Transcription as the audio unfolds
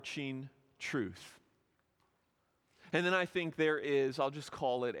overarching truth. And then I think there is, I'll just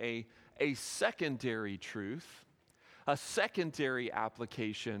call it a secondary truth, a secondary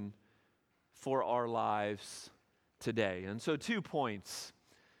application for our lives today. And so 2 points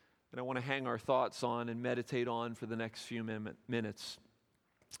that I want to hang our thoughts on and meditate on for the next few minutes.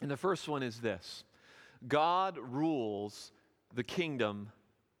 And the first one is this: God rules the kingdom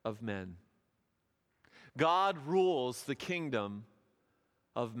of men. God rules the kingdom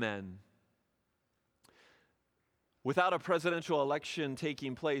of men. Without a presidential election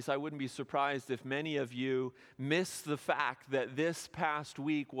taking place, I wouldn't be surprised if many of you missed the fact that this past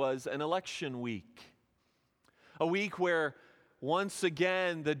week was an election week. A week where, once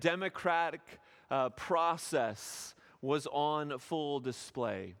again, the democratic process was on full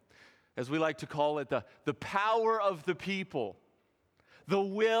display. As we like to call it, the power of the people, the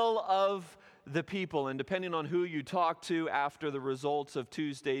will of the people. And depending on who you talk to after the results of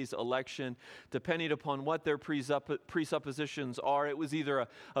Tuesday's election, depending upon what their presuppositions are, it was either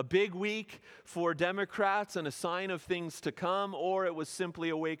a big week for Democrats and a sign of things to come, or it was simply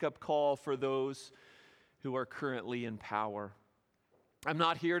a wake-up call for those who are currently in power. I'm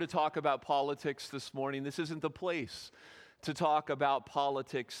not here to talk about politics this morning. This isn't the place to talk about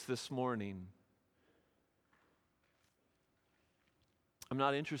politics this morning. I'm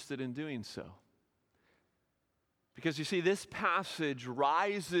not interested in doing so. Because you see, this passage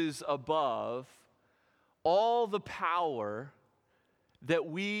rises above all the power that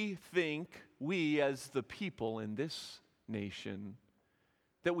we think, we as the people in this nation,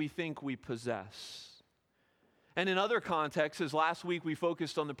 that we think we possess. And in other contexts, as last week we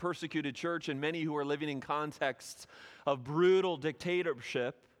focused on the persecuted church and many who are living in contexts of brutal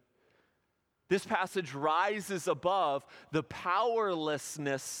dictatorship, this passage rises above the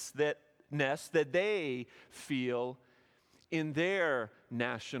powerlessness that they feel in their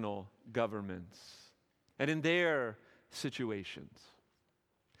national governments and in their situations.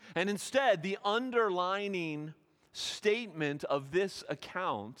 And instead, the underlining statement of this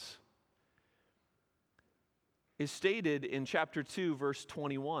account is stated in chapter 2, verse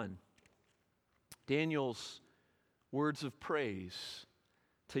 21. Daniel's words of praise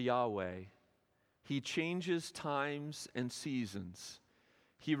to Yahweh. He changes times and seasons.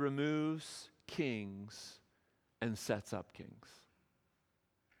 He removes kings and sets up kings.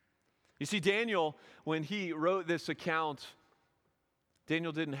 You see, Daniel, when he wrote this account,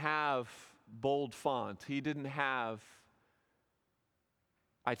 Daniel didn't have bold font. He didn't have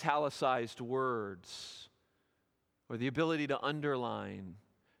italicized words or the ability to underline.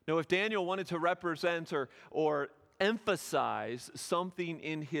 No, if Daniel wanted to represent or emphasize something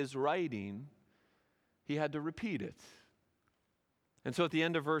in his writing, he had to repeat it. And so at the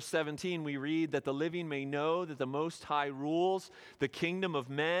end of verse 17, we read that the living may know that the Most High rules the kingdom of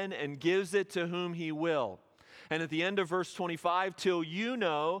men and gives it to whom he will. And at the end of verse 25, till you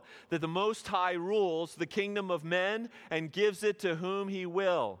know that the Most High rules the kingdom of men and gives it to whom he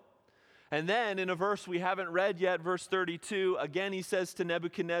will. And then in a verse we haven't read yet, verse 32, again he says to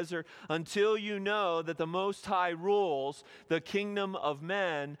Nebuchadnezzar, until you know that the Most High rules the kingdom of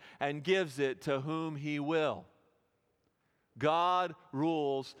men and gives it to whom he will. God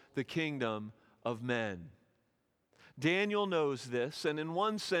rules the kingdom of men. Daniel knows this, and in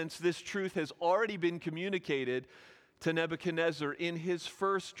one sense, this truth has already been communicated to Nebuchadnezzar in his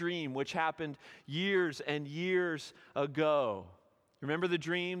first dream, which happened years and years ago. Remember the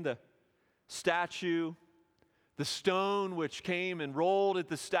dream? The statue, the stone which came and rolled at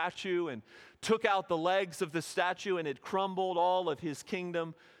the statue and took out the legs of the statue, and it crumbled. All of his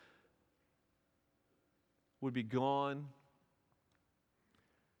kingdom would be gone.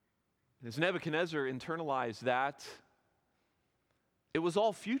 As Nebuchadnezzar internalized that, it was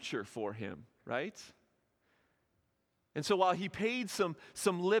all future for him, right? And so while he paid some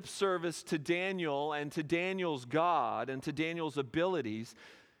lip service to Daniel and to Daniel's God and to Daniel's abilities,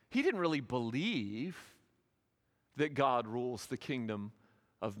 he didn't really believe that God rules the kingdom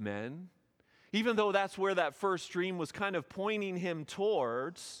of men. Even though that's where that first dream was kind of pointing him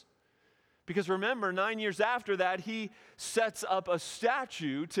towards. Because remember, 9 years after that, he sets up a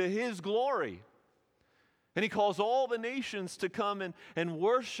statue to his glory. And he calls all the nations to come and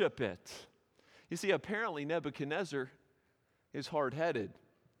worship it. You see, apparently Nebuchadnezzar is hard-headed,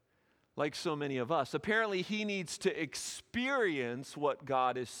 like so many of us. Apparently he needs to experience what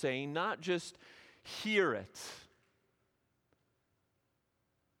God is saying, not just hear it,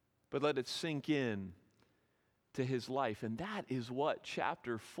 but let it sink in to his life. And that is what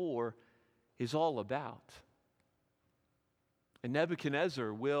chapter 4 is all about. And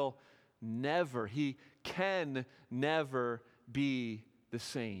Nebuchadnezzar will never, he can never be the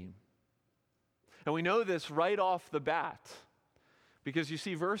same. And we know this right off the bat because you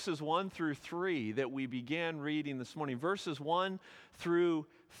see verses 1 through 3 that we began reading this morning. Verses 1 through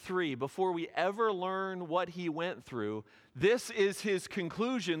 3, before we ever learn what he went through, this is his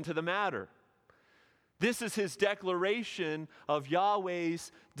conclusion to the matter. This is his declaration of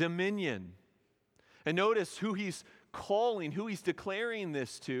Yahweh's dominion. And notice who he's calling, who he's declaring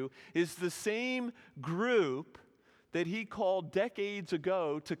this to, is the same group that he called decades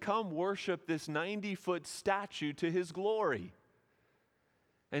ago to come worship this 90-foot statue to his glory.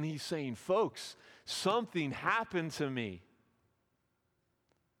 And he's saying, folks, something happened to me.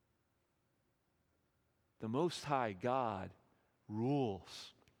 The Most High God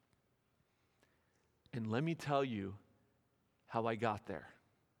rules. And let me tell you how I got there.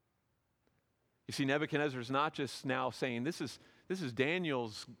 You see, Nebuchadnezzar is not just now saying, this is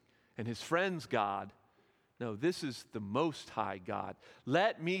Daniel's and his friends' God. No, this is the Most High God.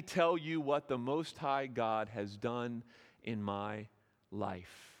 Let me tell you what the Most High God has done in my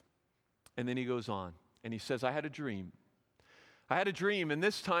life. And then he goes on, and he says, I had a dream. I had a dream, and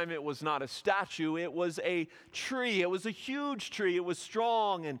this time it was not a statue, it was a tree. It was a huge tree. It was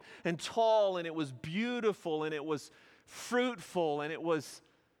strong and tall, and it was beautiful, and it was fruitful, and it was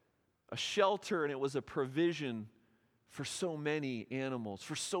a shelter, and it was a provision for so many animals,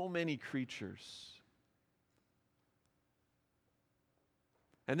 for so many creatures.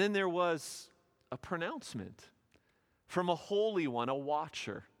 And then there was a pronouncement from a holy one, a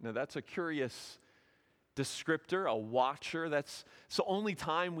watcher. Now that's a curious descriptor, a watcher. That's the only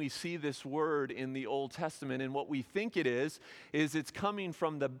time we see this word in the Old Testament. And what we think it is it's coming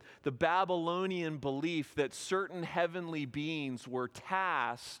from the Babylonian belief that certain heavenly beings were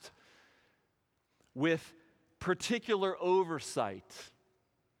tasked with particular oversight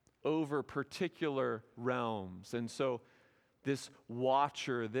over particular realms. And so this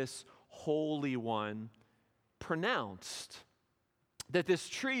watcher, this holy one, pronounced that this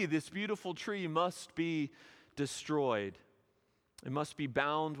tree, this beautiful tree, must be destroyed. It must be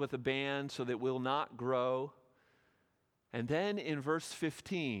bound with a band so that it will not grow. And then in verse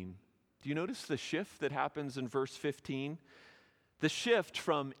 15, do you notice the shift that happens in verse 15? The shift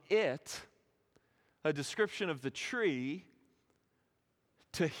from it, a description of the tree,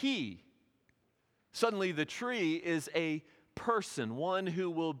 to he. Suddenly the tree is a person, one who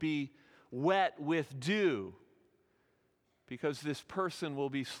will be wet with dew, because this person will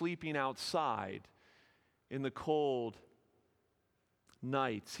be sleeping outside in the cold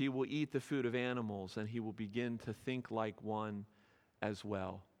nights. He will eat the food of animals, and he will begin to think like one as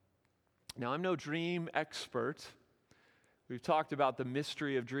well. Now, I'm no dream expert. We've talked about the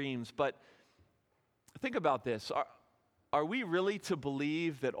mystery of dreams, but think about this. Are we really to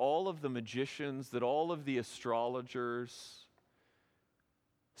believe that all of the magicians, that all of the astrologers,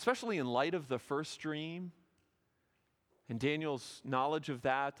 especially in light of the first dream and Daniel's knowledge of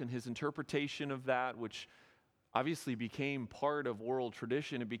that and his interpretation of that, which obviously became part of oral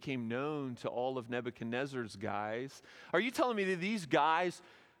tradition, it became known to all of Nebuchadnezzar's guys. Are you telling me that these guys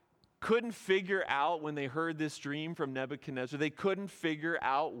couldn't figure out when they heard this dream from Nebuchadnezzar, they couldn't figure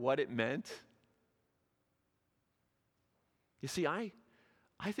out what it meant? You see, I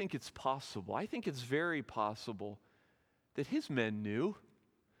think it's possible. I think it's very possible that his men knew.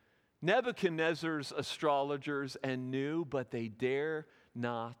 Nebuchadnezzar's astrologers knew, but they dare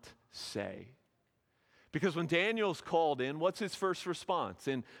not say. Because when Daniel's called in, what's his first response?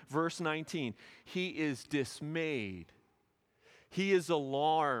 In verse 19, he is dismayed. He is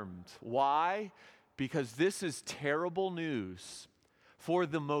alarmed. Why? Because this is terrible news for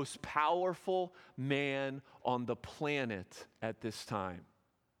the most powerful man on the planet at this time.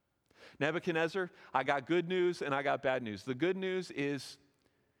 Nebuchadnezzar, I got good news and I got bad news. The good news is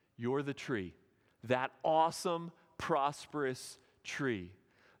you're the tree, that awesome, prosperous tree.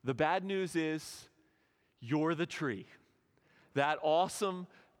 The bad news is you're the tree, that awesome,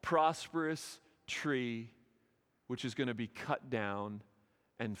 prosperous tree, which is going to be cut down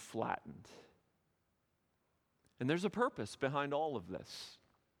and flattened. And there's a purpose behind all of this,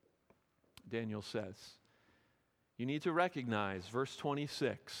 Daniel says. You need to recognize, verse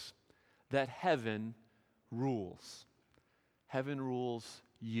 26, that heaven rules. Heaven rules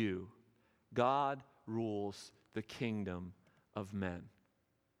you. God rules the kingdom of men.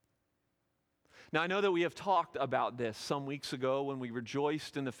 Now, I know that we have talked about this some weeks ago when we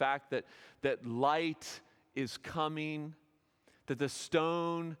rejoiced in the fact that light is coming, that the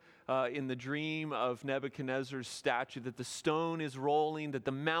stone in the dream of Nebuchadnezzar's statue, that the stone is rolling, that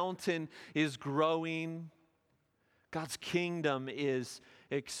the mountain is growing, God's kingdom is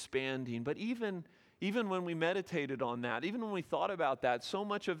expanding. But even even when we meditated on that, even when we thought about that, so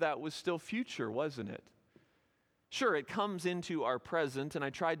much of that was still future, wasn't it? Sure, it comes into our present, and I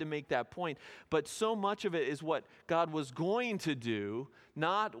tried to make that point, but so much of it is what God was going to do,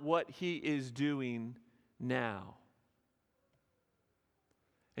 not what He is doing now.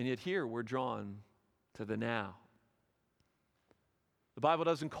 And yet here we're drawn to the now. The Bible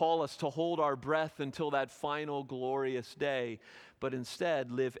doesn't call us to hold our breath until that final glorious day, but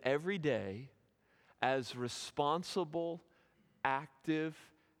instead live every day as responsible, active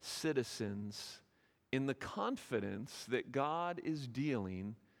citizens in the confidence that God is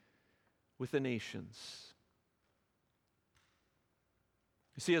dealing with the nations.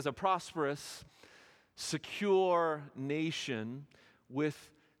 You see, as a prosperous, secure nation with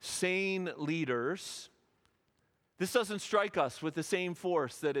sane leaders, this doesn't strike us with the same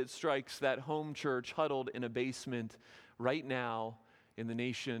force that it strikes that home church huddled in a basement right now in the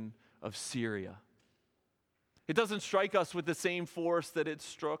nation of Syria. It doesn't strike us with the same force that it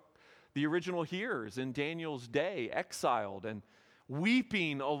struck the original hearers in Daniel's day, exiled and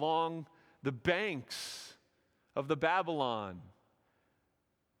weeping along the banks of the Babylon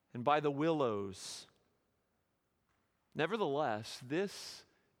and by the willows. Nevertheless, this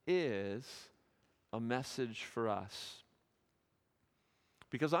is a message for us,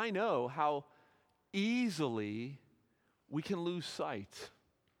 because I know how easily we can lose sight.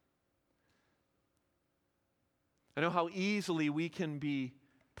 I know how easily we can be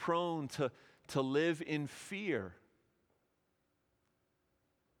prone to live in fear,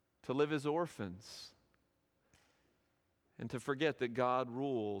 to live as orphans, and to forget that God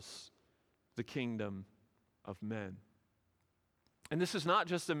rules the kingdom of men. And this is not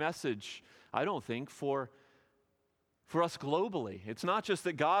just a message, I don't think, for us globally. It's not just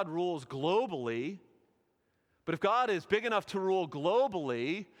that God rules globally, but if God is big enough to rule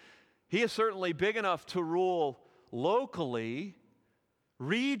globally, He is certainly big enough to rule locally,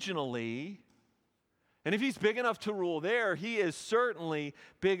 regionally, and if He's big enough to rule there, He is certainly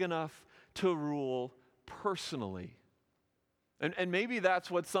big enough to rule personally. And maybe that's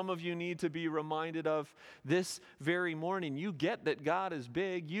what some of you need to be reminded of this very morning. You get that God is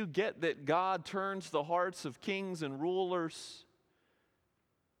big. You get that God turns the hearts of kings and rulers.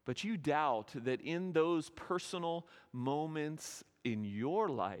 But you doubt that in those personal moments in your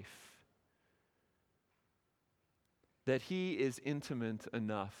life, that He is intimate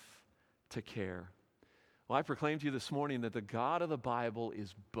enough to care. Well, I proclaim to you this morning that the God of the Bible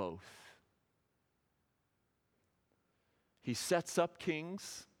is both. He sets up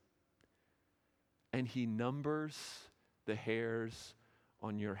kings, and He numbers the hairs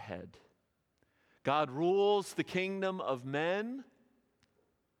on your head. God rules the kingdom of men,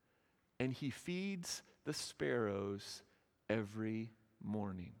 and He feeds the sparrows every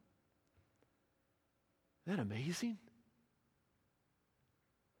morning. Isn't that amazing?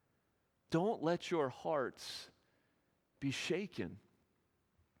 Don't let your hearts be shaken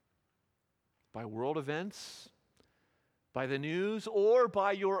by world events, by the news, or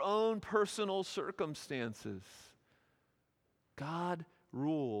by your own personal circumstances. God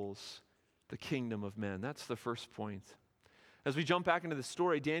rules the kingdom of men. That's the first point. As we jump back into the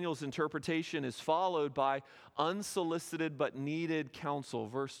story, Daniel's interpretation is followed by unsolicited but needed counsel.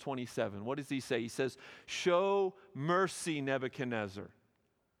 Verse 27. What does he say? He says, "Show mercy, Nebuchadnezzar.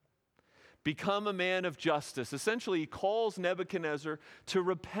 Become a man of justice." Essentially, he calls Nebuchadnezzar to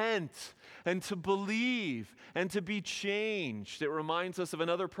repent and to believe and to be changed. It reminds us of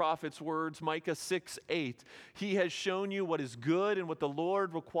another prophet's words, Micah 6:8. He has shown you what is good and what the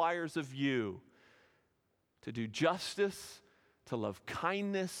Lord requires of you: to do justice, to love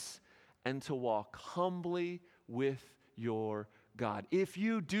kindness, and to walk humbly with your God. If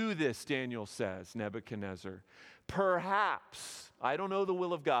you do this, Daniel says, Nebuchadnezzar, perhaps, I don't know the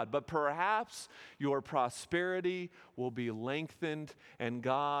will of God, but perhaps your prosperity will be lengthened and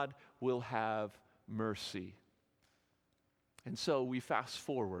God will have mercy. And so we fast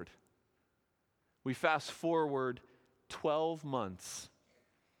forward. We fast forward 12 months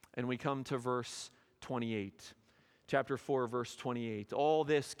and we come to verse 28. Chapter 4, verse 28. All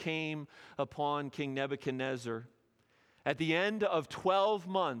this came upon King Nebuchadnezzar. At the end of 12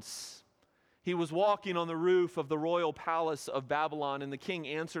 months, he was walking on the roof of the royal palace of Babylon, and the king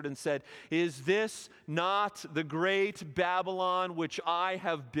answered and said, "Is this not the great Babylon which I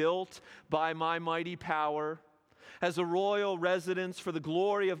have built by my mighty power, as a royal residence for the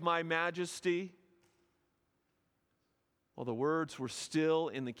glory of my majesty?" While the words were still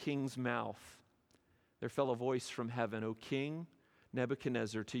in the king's mouth, there fell a voice from heaven, "O King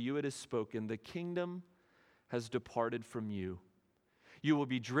Nebuchadnezzar, to you it is spoken, the kingdom has departed from you. You will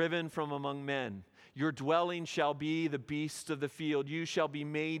be driven from among men. Your dwelling shall be the beasts of the field. You shall be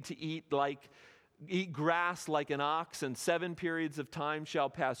made to eat grass like an ox, and 7 periods of time shall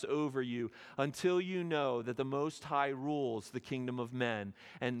pass over you until you know that the Most High rules the kingdom of men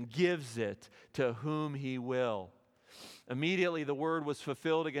and gives it to whom he will. Immediately the word was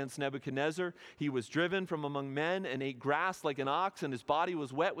fulfilled against Nebuchadnezzar. He was driven from among men and ate grass like an ox, and his body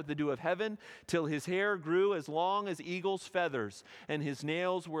was wet with the dew of heaven, till his hair grew as long as eagle's feathers, and his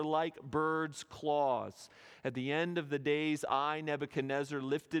nails were like birds' claws. At the end of the days, I, Nebuchadnezzar,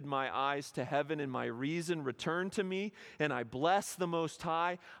 lifted my eyes to heaven, and my reason returned to me, and I blessed the Most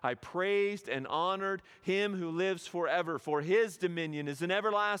High. I praised and honored him who lives forever, for his dominion is an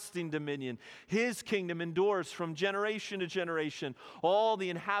everlasting dominion. His kingdom endures from generation to generation. All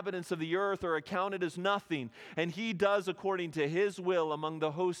the inhabitants of the earth are accounted as nothing, and he does according to his will among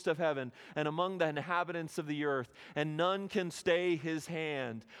the host of heaven and among the inhabitants of the earth, and none can stay his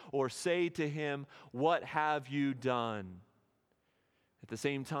hand or say to him, "What have you done?" At the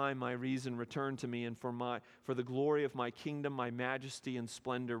same time, my reason returned to me, and for the glory of my kingdom, my majesty and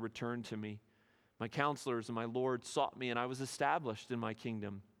splendor returned to me. My counselors and my Lord sought me, and I was established in my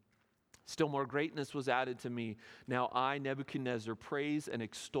kingdom. Still more greatness was added to me. Now I, Nebuchadnezzar, praise and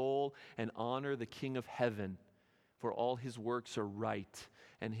extol and honor the King of heaven, for all his works are right,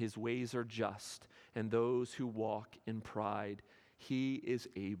 and his ways are just, and those who walk in pride, he is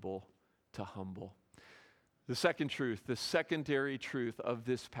able to humble. The second truth, the secondary truth of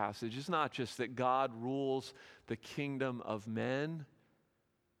this passage is not just that God rules the kingdom of men,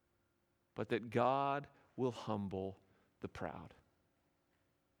 but that God will humble the proud.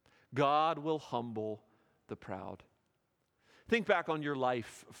 God will humble the proud. Think back on your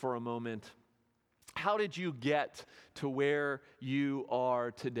life for a moment. How did you get to where you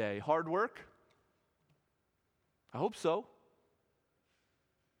are today? Hard work? I hope so.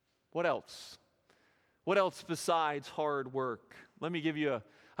 What else? What else besides hard work? Let me give you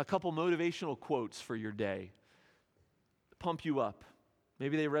a couple motivational quotes for your day. Pump you up.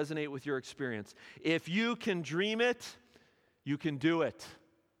 Maybe they resonate with your experience. If you can dream it, you can do it.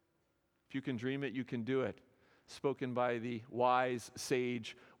 If you can dream it, you can do it. Spoken by the wise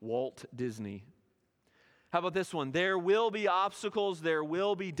sage Walt Disney. How about this one? There will be obstacles, there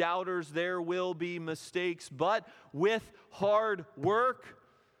will be doubters, there will be mistakes, but with hard work,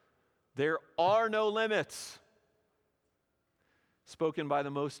 there are no limits. Spoken by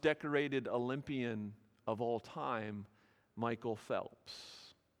the most decorated Olympian of all time, Michael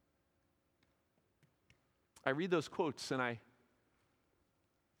Phelps. I read those quotes and I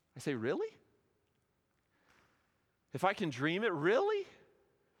say, really? If I can dream it, really?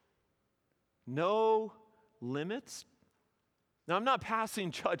 No limits? Now, I'm not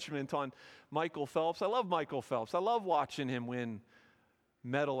passing judgment on Michael Phelps. I love Michael Phelps. I love watching him win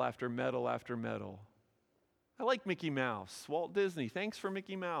medal after medal after medal. I like Mickey Mouse. Walt Disney, thanks for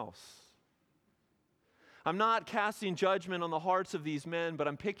Mickey Mouse. I'm not casting judgment on the hearts of these men, but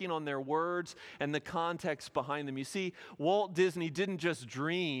I'm picking on their words and the context behind them. You see, Walt Disney didn't just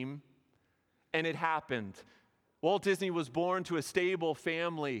dream and it happened. Walt Disney was born to a stable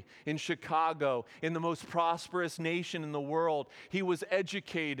family in Chicago, in the most prosperous nation in the world. He was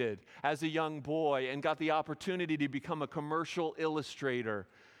educated as a young boy and got the opportunity to become a commercial illustrator,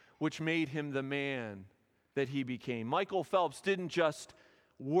 which made him the man that he became. Michael Phelps didn't just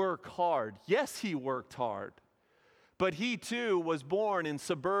work hard. Yes, he worked hard. But he too was born in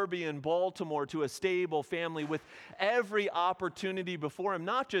suburban Baltimore to a stable family with every opportunity before him.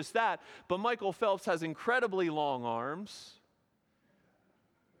 Not just that, but Michael Phelps has incredibly long arms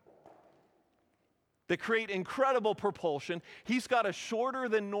that create incredible propulsion. He's got a shorter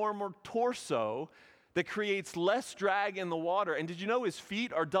than normal torso that creates less drag in the water. And did you know his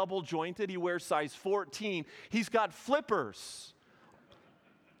feet are double jointed? He wears size 14. He's got flippers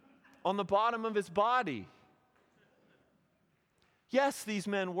on the bottom of his body. Yes, these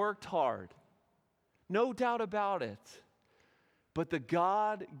men worked hard. No doubt about it. But the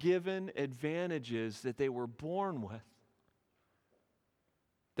God-given advantages that they were born with,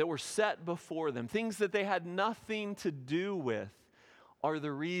 that were set before them, things that they had nothing to do with, are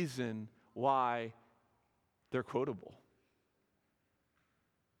the reason why they're quotable.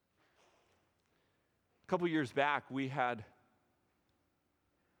 A couple years back, we had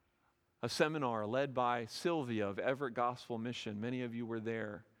a seminar led by Sylvia of Everett Gospel Mission. Many of you were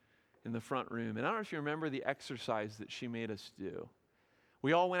there in the front room. And I don't know if you remember the exercise that she made us do.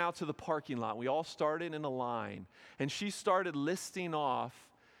 We all went out to the parking lot. We all started in a line. And she started listing off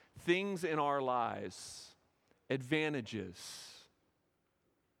things in our lives, advantages,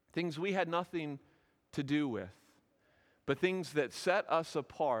 things we had nothing to do with, but things that set us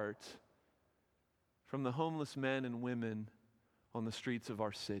apart from the homeless men and women on the streets of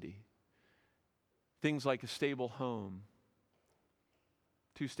our city. Things like a stable home,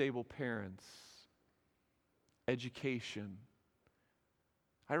 2 stable parents, education.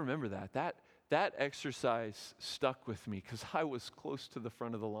 I remember that. That exercise stuck with me because I was close to the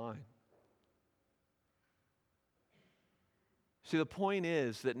front of the line. See, the point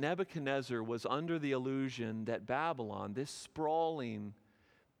is that Nebuchadnezzar was under the illusion that Babylon, this sprawling,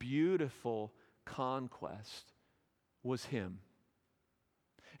 beautiful conquest, was him.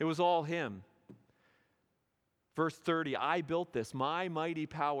 It was all him. Verse 30, I built this, my mighty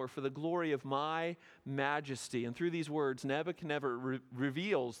power, for the glory of my majesty. And through these words, Nebuchadnezzar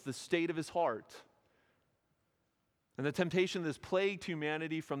reveals the state of his heart and the temptation that has plagued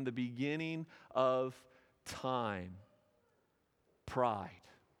humanity from the beginning of time. Pride.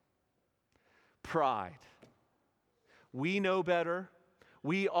 Pride. We know better.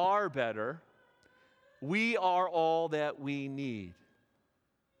 We are better. We are all that we need.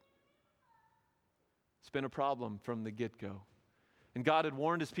 It's been a problem from the get-go. And God had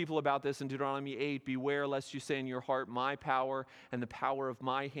warned his people about this in Deuteronomy 8, beware lest you say in your heart, my power and the power of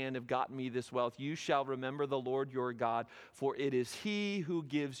my hand have gotten me this wealth. You shall remember the Lord your God, for it is he who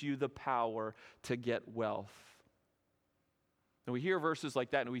gives you the power to get wealth. And we hear verses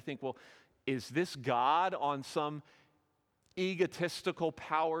like that and we think, well, is this God on some egotistical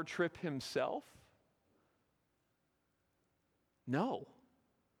power trip himself? No.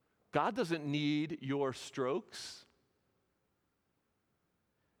 God doesn't need your strokes.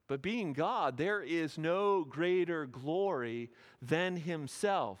 But being God, there is no greater glory than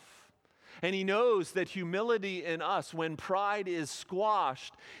himself. And he knows that humility in us, when pride is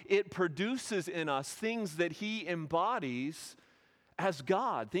squashed, it produces in us things that he embodies as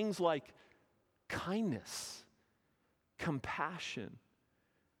God. Things like kindness, compassion,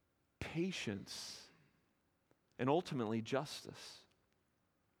 patience, and ultimately justice.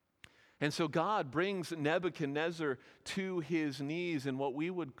 And so God brings Nebuchadnezzar to his knees in what we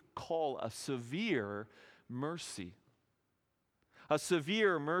would call a severe mercy. A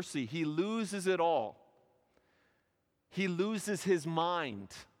severe mercy. He loses it all. He loses his mind.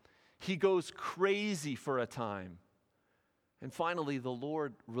 He goes crazy for a time. And finally, the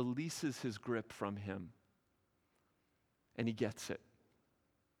Lord releases his grip from him. And he gets it.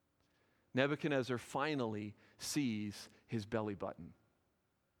 Nebuchadnezzar finally sees his belly button.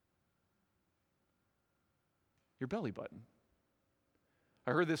 Your belly button.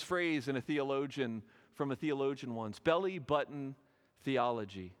 I heard this phrase from a theologian once, belly button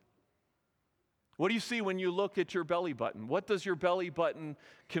theology. What do you see when you look at your belly button? What does your belly button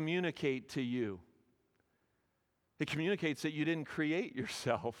communicate to you? It communicates that you didn't create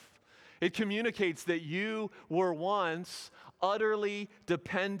yourself. It communicates that you were once utterly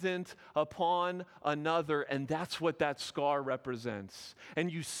dependent upon another, and that's what that scar represents.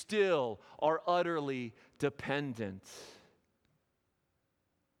 And you still are utterly dependent.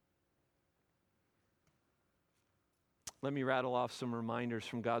 Let me rattle off some reminders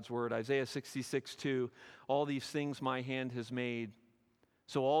from God's word. Isaiah 66:2, all these things my hand has made.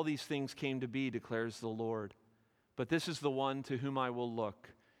 So all these things came to be, declares the Lord. But this is the one to whom I will look,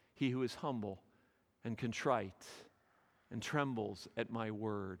 he who is humble and contrite and trembles at my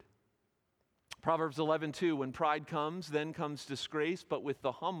word. Proverbs 11:2, when pride comes, then comes disgrace, but with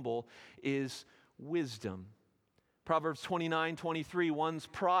the humble is wisdom. Proverbs 29:23, one's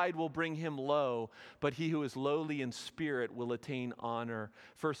pride will bring him low, but he who is lowly in spirit will attain honor.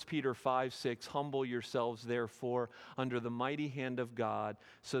 1 Peter 5:6, humble yourselves therefore under the mighty hand of God,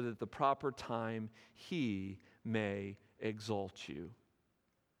 so that at the proper time he may exalt you.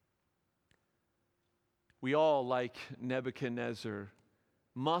 We all, like Nebuchadnezzar,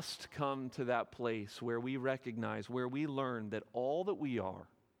 must come to that place where we recognize, where we learn that all that we are,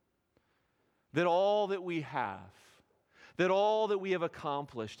 that all that we have, that all that we have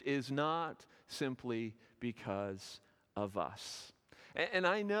accomplished is not simply because of us. And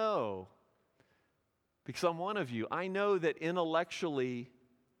I know, because I'm one of you, I know that intellectually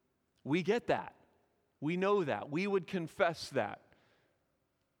we get that. We know that. We would confess that.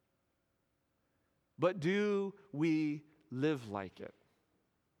 But do we live like it?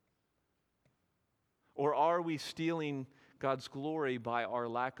 Or are we stealing God's glory by our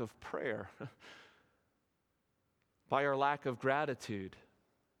lack of prayer? By our lack of gratitude?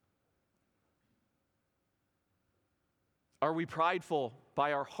 Are we prideful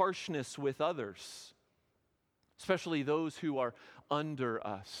by our harshness with others, especially those who are under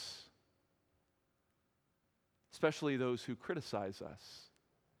us, especially those who criticize us?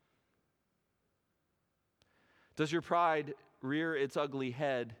 Does your pride rear its ugly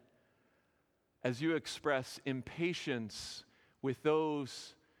head as you express impatience with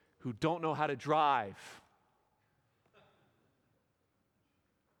those who don't know how to drive?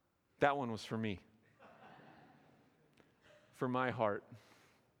 That one was for me. For my heart.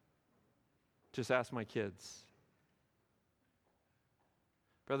 Just ask my kids.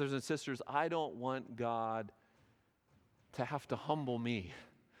 Brothers and sisters, I don't want God to have to humble me,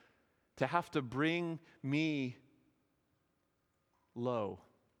 to have to bring me low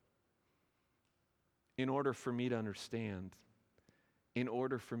in order for me to understand, in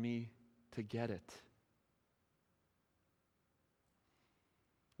order for me to get it.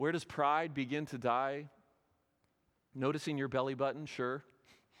 Where does pride begin to die? Noticing your belly button, sure.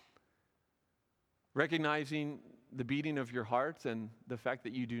 Recognizing the beating of your heart and the fact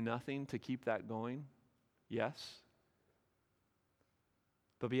that you do nothing to keep that going, yes.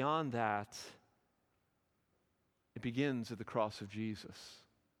 But beyond that, it begins at the cross of Jesus.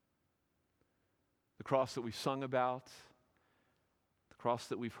 The cross that we've sung about, the cross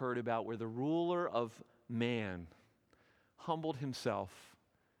that we've heard about, where the ruler of man humbled himself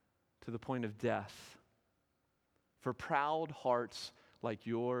to the point of death for proud hearts like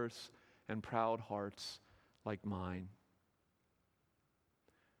yours and proud hearts like mine.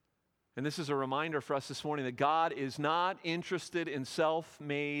 And this is a reminder for us this morning that God is not interested in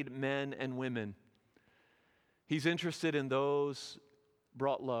self-made men and women. He's interested in those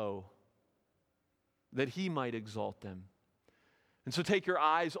brought low, that He might exalt them. And so take your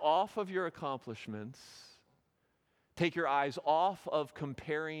eyes off of your accomplishments. Take your eyes off of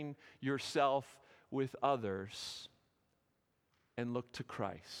comparing yourself with others and look to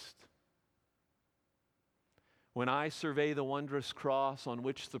Christ. When I survey the wondrous cross on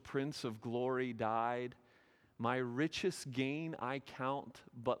which the Prince of Glory died, my richest gain I count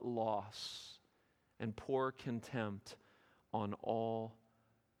but loss, and pour contempt on all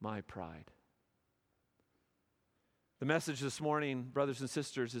my pride. The message this morning, brothers and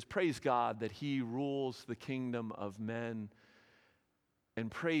sisters, is praise God that He rules the kingdom of men, and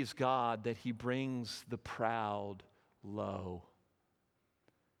praise God that He brings the proud low.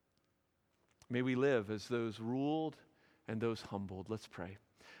 May we live as those ruled and those humbled. Let's pray.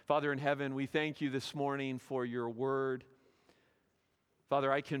 Father in heaven, we thank you this morning for your word. Father,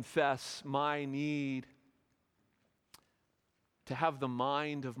 I confess my need to have the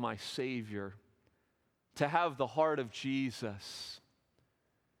mind of my Savior, to have the heart of Jesus,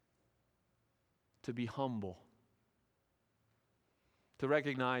 to be humble, to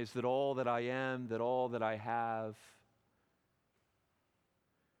recognize that all that I am, that all that I have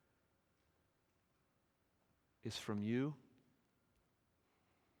is from you,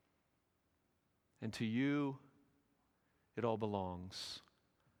 and to you it all belongs.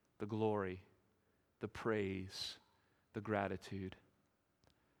 The glory, the praise, the gratitude.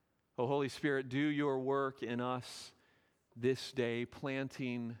 Oh, Holy Spirit, do your work in us this day,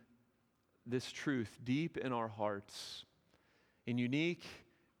 planting this truth deep in our hearts in unique,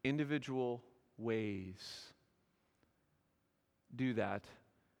 individual ways. Do that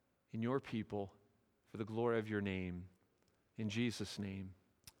in your people for the glory of your name. In Jesus' name,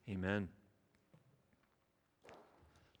 amen.